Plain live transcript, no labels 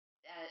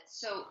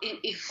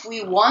If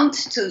we want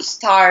to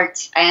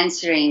start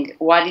answering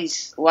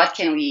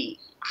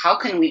how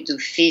can we do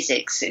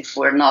physics if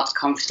we're not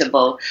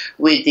comfortable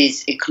with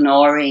this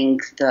ignoring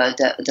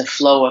the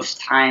flow of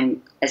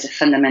time as a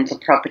fundamental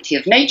property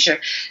of nature,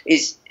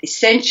 is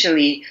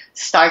essentially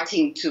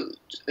starting to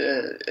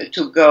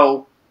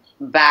go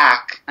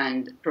back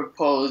and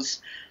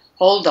propose,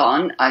 hold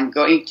on, I'm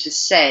going to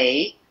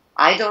say,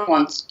 I don't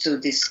want to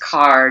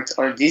discard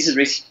or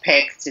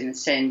disrespect, in a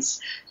sense,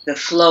 the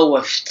flow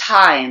of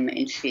time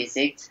in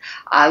physics.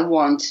 I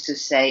want to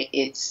say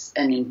it's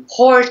an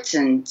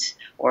important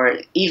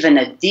or even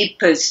a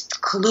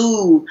deepest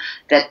clue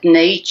that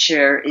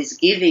nature is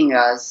giving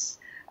us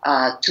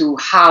to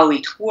how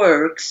it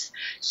works.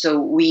 So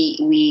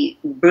we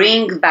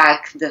bring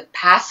back the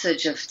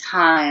passage of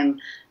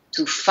time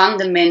to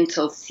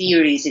fundamental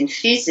theories in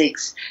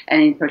physics,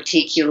 and in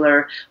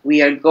particular,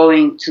 we are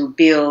going to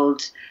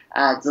build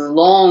the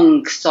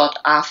long sought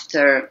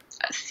after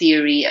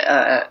theory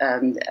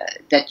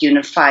that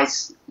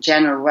unifies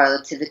general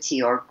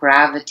relativity or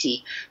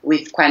gravity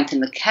with quantum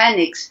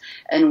mechanics,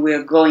 and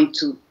we're going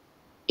to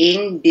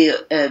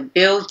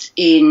build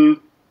in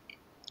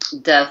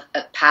the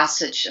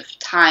passage of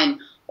time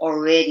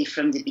already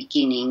from the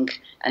beginning,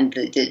 and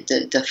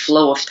the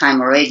flow of time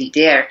already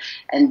there,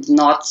 and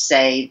not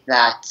say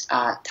that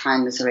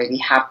time has already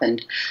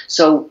happened.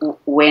 So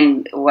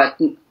what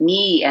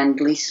me and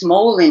Lee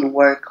Smolin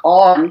work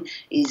on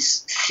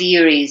is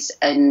theories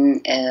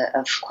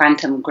of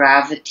quantum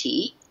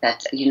gravity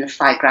that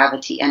unify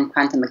gravity and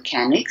quantum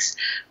mechanics,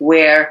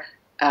 where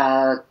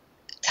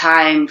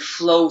time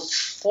flows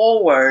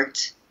forward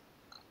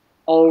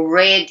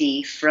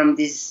already from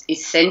these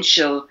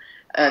essential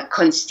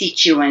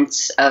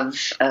constituents of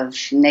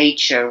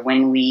nature.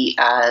 When we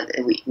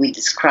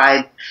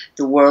describe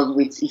the world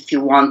with, if you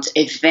want,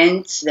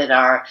 events that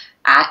are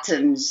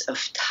atoms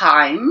of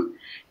time,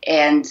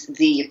 and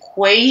the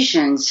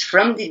equations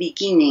from the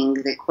beginning,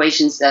 the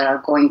equations that are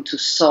going to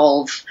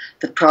solve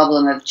the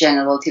problem of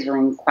general relativity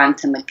in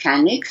quantum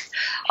mechanics,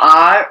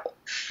 are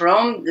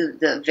from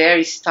the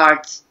very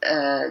start,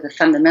 the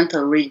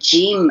fundamental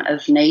regime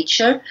of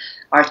nature,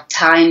 are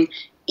time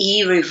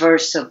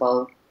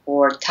irreversible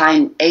or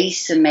time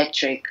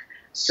asymmetric.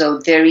 So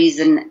there is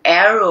an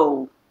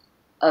arrow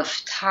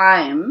of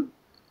time,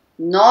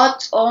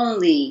 not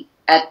only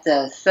at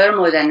the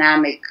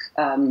thermodynamic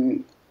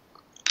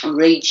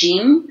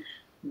regime,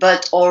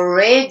 but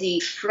already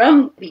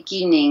from the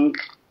beginning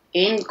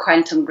in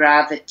quantum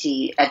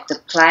gravity at the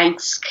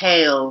Planck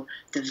scale,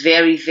 the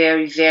very,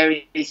 very,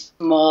 very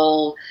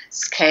small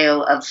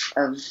scale of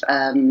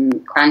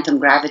quantum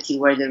gravity,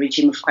 where the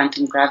regime of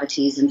quantum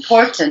gravity is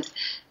important.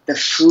 The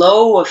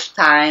flow of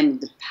time,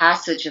 the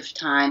passage of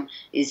time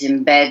is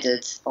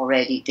embedded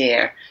already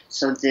there.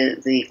 So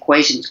the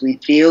equations we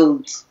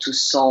build to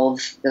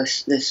solve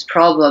this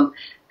problem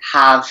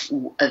have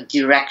a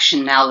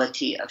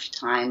directionality of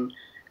time,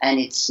 and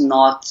it's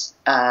not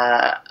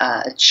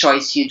a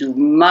choice you do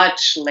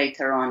much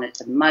later on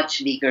at a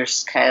much bigger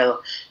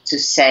scale to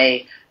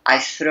say, I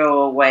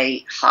throw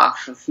away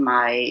half of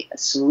my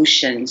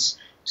solutions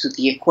to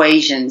the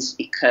equations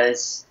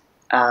because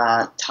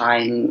I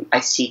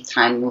see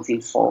time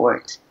moving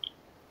forward.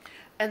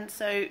 And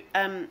so,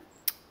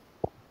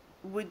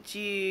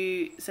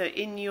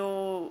 in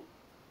your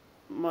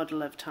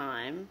model of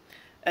time,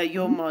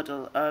 your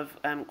model of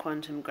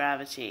quantum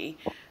gravity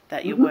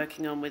that you're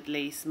working on with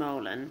Lee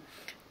Smolin,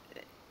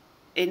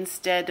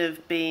 instead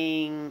of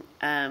being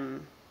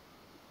the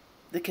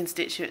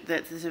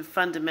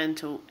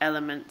fundamental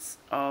elements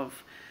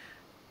of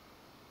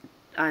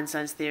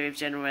Einstein's theory of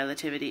general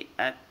relativity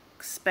are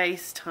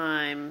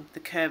space-time, the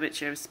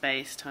curvature of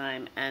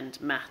space-time,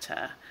 and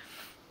matter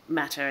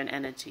and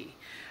energy.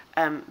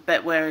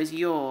 But whereas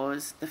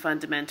yours, the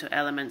fundamental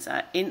elements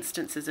are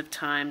instances of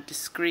time,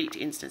 discrete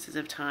instances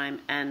of time,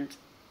 and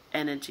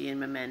energy and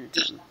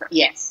momentum.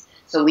 Yes.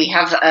 So we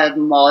have a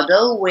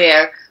model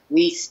where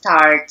we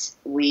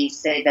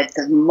say that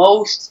the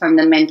most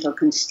fundamental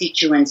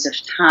constituents of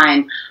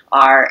time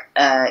are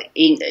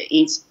in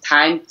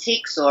time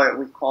ticks, or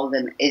we call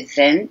them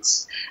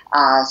events.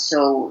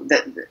 So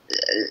the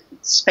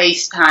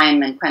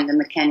space-time and quantum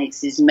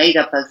mechanics is made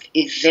up of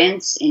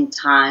events in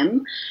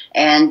time,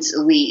 and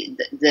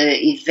the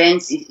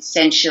events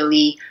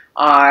essentially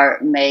are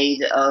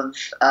made of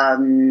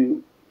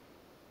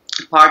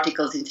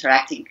particles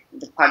interacting,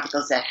 the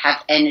particles that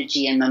have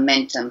energy and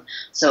momentum.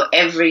 So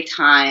every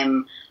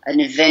time an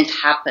event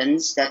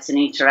happens, that's an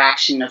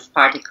interaction of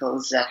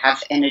particles that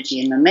have energy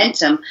and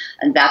momentum,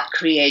 and that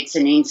creates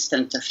an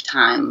instant of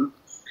time.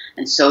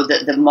 And so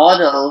the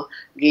model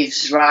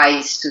gives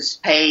rise to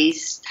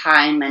space,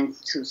 time, and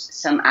to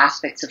some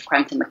aspects of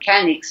quantum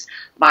mechanics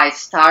by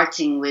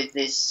starting with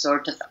this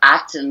sort of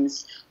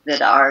atoms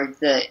that are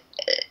the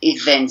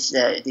events,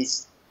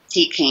 these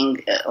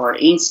ticking or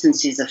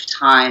instances of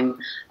time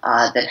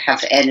that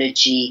have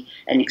energy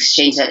and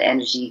exchange that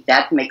energy.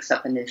 That makes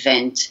up an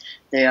event.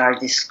 They are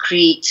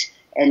discrete,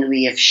 and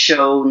we have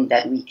shown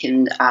that we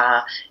can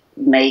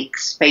make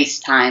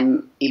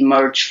space-time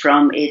emerge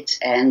from it,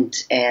 and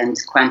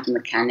quantum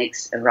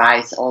mechanics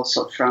arise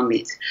also from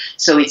it.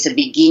 So it's a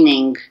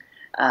beginning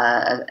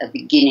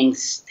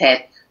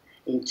step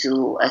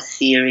into a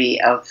theory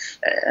of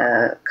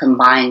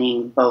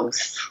combining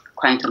both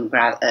quantum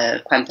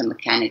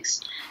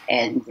mechanics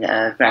and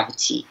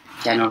gravity,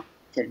 general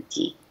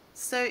relativity.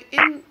 So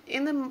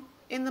in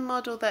the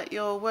model that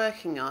you're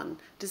working on,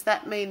 does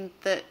that mean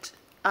that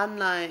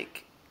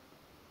unlike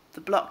the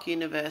block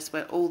universe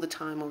where all the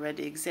time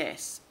already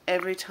exists,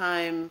 every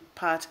time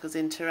particles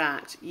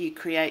interact, you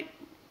create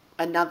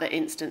another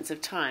instance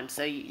of time?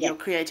 So you're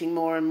creating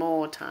more and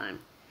more time.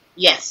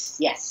 Yes.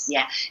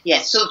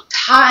 So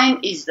time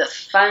is the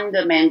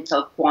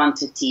fundamental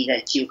quantity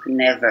that you can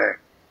never.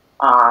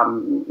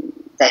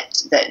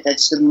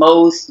 That's the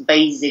most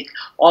basic.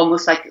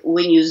 Almost like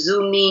when you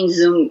zoom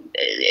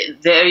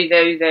very,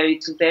 very, very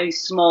to very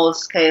small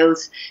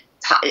scales.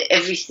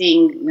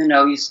 Everything,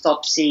 you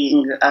stop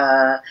seeing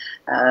our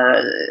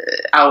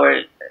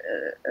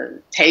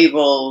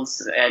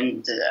tables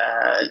and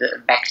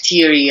the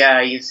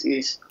bacteria. You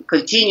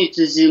continue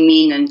to zoom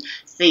in and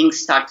things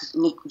start to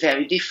look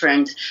very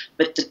different.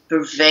 But the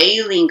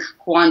prevailing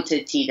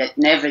quantity that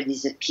never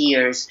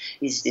disappears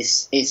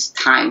is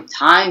time.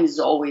 Time is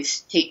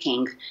always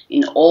ticking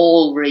in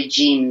all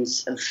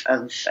regimes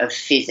of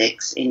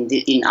physics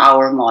in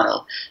our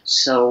model.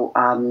 So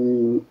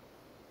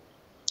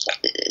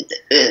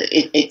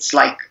it's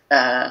like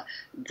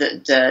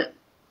the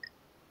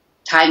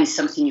time is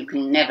something you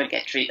can never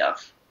get rid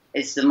of.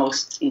 It's the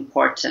most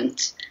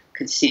important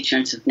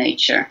constituent of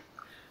nature.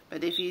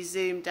 But if you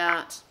zoomed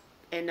out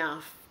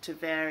enough to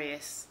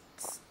various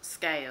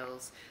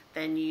scales,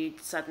 then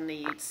you'd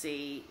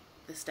see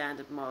the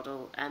standard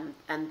model and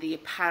the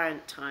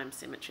apparent time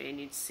symmetry, and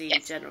you'd see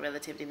general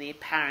relativity and the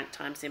apparent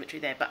time symmetry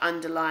there, but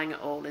underlying it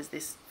all is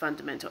this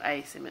fundamental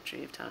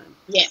asymmetry of time.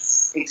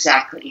 Yes,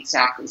 exactly.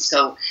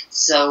 So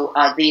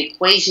the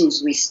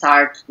equations we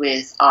start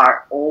with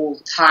are all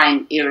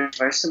time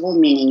irreversible,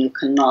 meaning you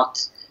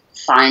cannot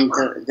find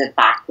the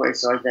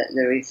backwards or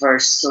the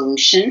reverse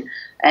solution,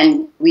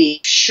 and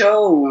we've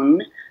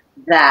shown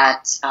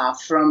that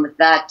from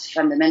that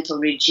fundamental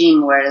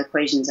regime where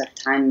equations are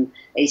time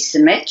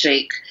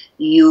asymmetric,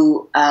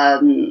 you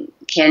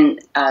can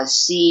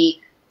see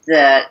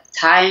the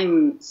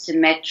time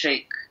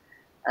symmetric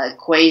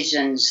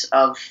equations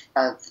of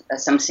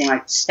something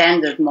like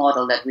standard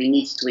model that we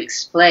need to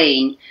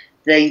explain.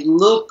 They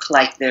look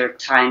like they're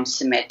time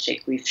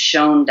symmetric. We've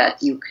shown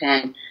that you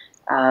can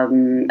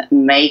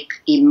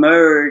make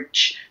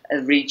emerge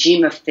a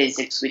regime of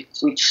physics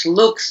which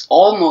looks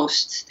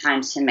almost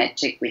time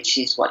symmetric, which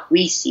is what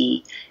we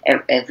see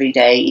every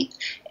day.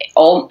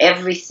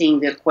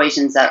 Everything, the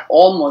equations are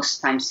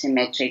almost time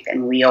symmetric,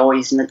 and we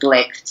always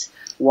neglect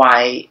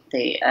why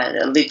the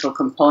little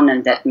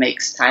component that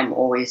makes time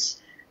always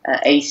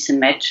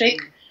asymmetric.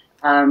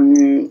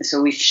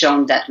 So we've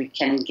shown that we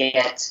can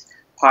get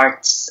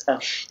parts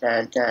of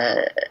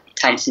the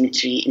time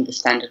symmetry in the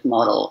standard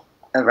model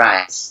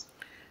arise.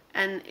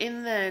 And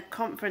in the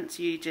conference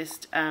you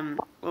just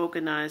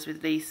organised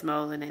with Lee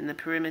Smolin in the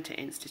Perimeter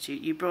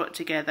Institute, you brought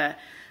together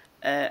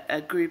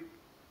a group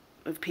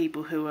of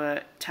people who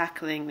were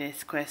tackling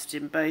this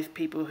question, both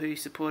people who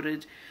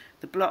supported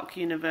the block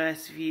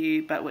universe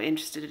view but were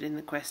interested in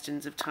the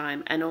questions of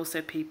time, and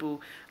also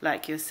people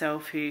like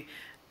yourself who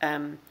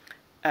are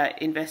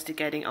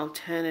investigating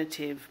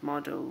alternative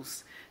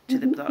models to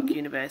the block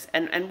universe.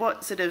 And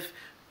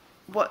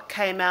what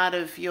came out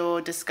of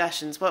your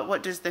discussions?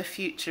 What does the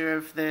future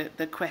of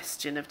the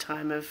question of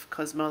time of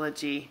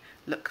cosmology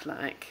look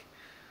like?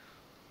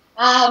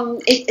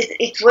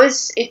 It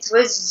was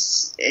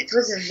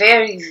a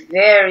very,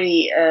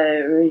 very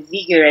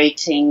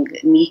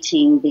revigorating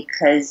meeting,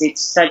 because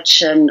it's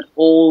such an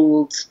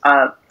old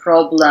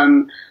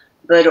problem,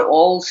 but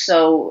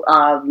also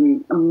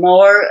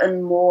more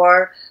and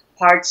more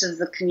parts of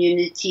the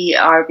community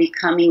are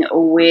becoming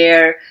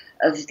aware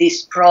of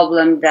this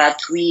problem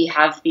that we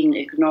have been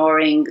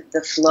ignoring,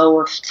 the flow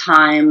of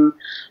time,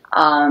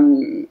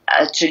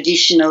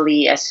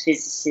 traditionally as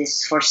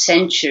physicists for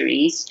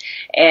centuries.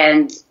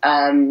 And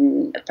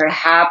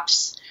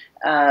perhaps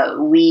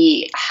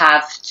we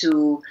have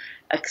to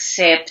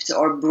accept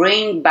or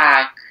bring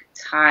back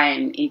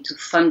time into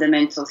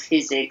fundamental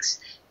physics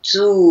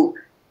to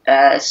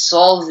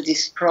solve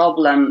this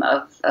problem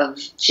of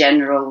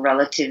general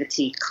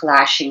relativity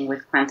clashing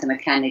with quantum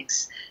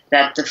mechanics,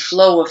 that the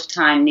flow of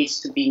time needs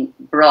to be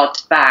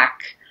brought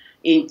back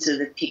into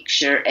the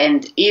picture,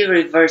 and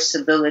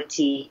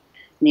irreversibility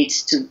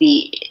needs to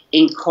be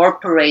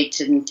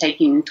incorporated and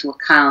taken into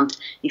account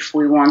if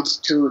we want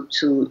to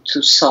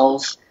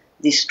solve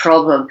this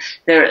problem.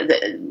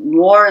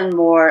 More and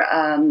more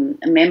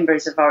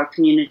members of our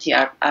community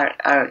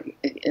are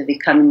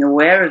becoming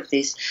aware of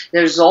this.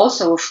 There's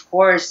also, of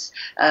course,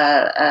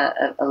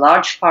 a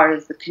large part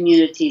of the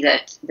community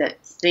that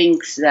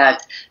thinks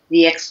that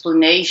the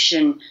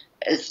explanation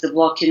of the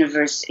block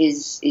universe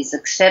is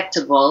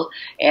acceptable,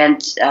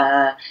 and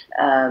the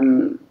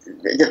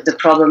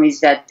problem is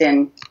that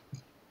then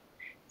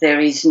there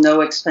is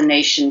no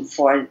explanation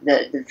for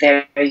the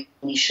very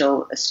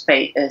initial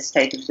state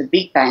of the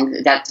Big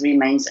Bang. That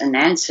remains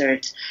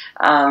unanswered.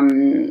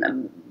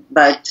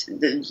 But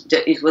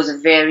it was a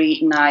very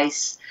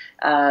nice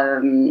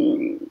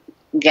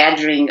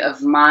gathering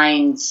of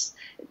minds.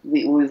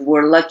 We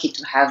were lucky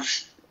to have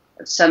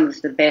some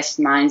of the best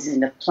minds in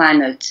the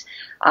planet,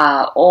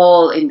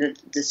 all in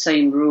the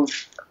same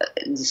roof,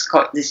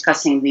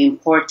 discussing the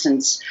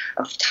importance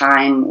of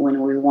time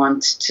when we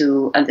want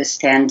to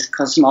understand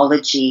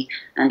cosmology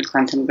and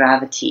quantum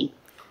gravity.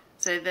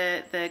 So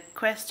the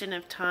question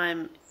of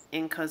time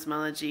in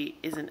cosmology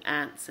isn't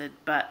answered,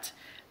 but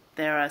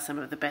there are some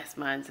of the best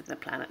minds of the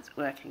planet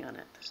working on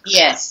it.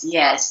 Yes.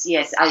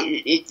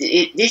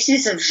 This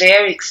is a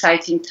very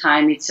exciting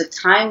time. It's a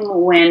time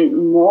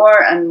when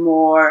more and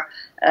more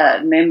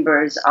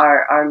members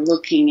are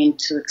looking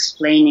into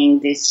explaining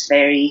these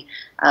very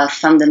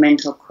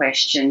fundamental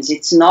questions.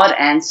 It's not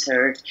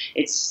answered.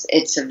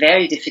 It's a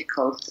very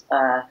difficult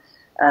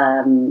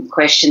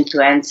question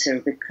to answer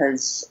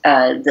because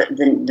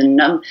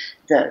the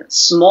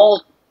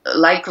small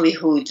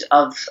likelihood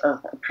of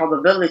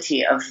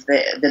probability of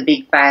the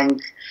Big Bang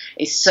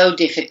is so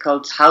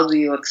difficult. How do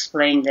you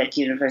explain that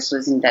universe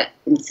was in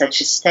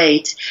such a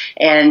state?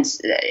 And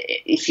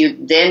if you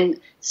then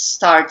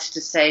start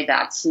to say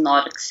that's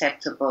not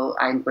acceptable,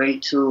 I'm going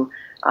to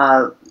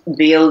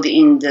build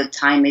in the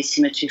time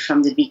asymmetry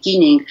from the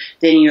beginning,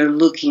 then you're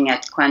looking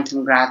at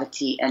quantum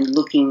gravity and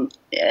looking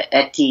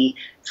at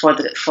for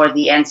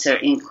the answer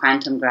in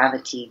quantum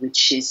gravity,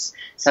 which is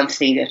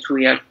something that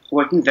we are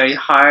working very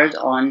hard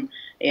on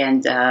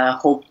and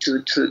hope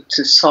to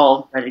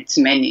solve. But it's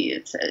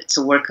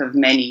a work of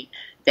many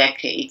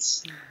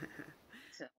decades.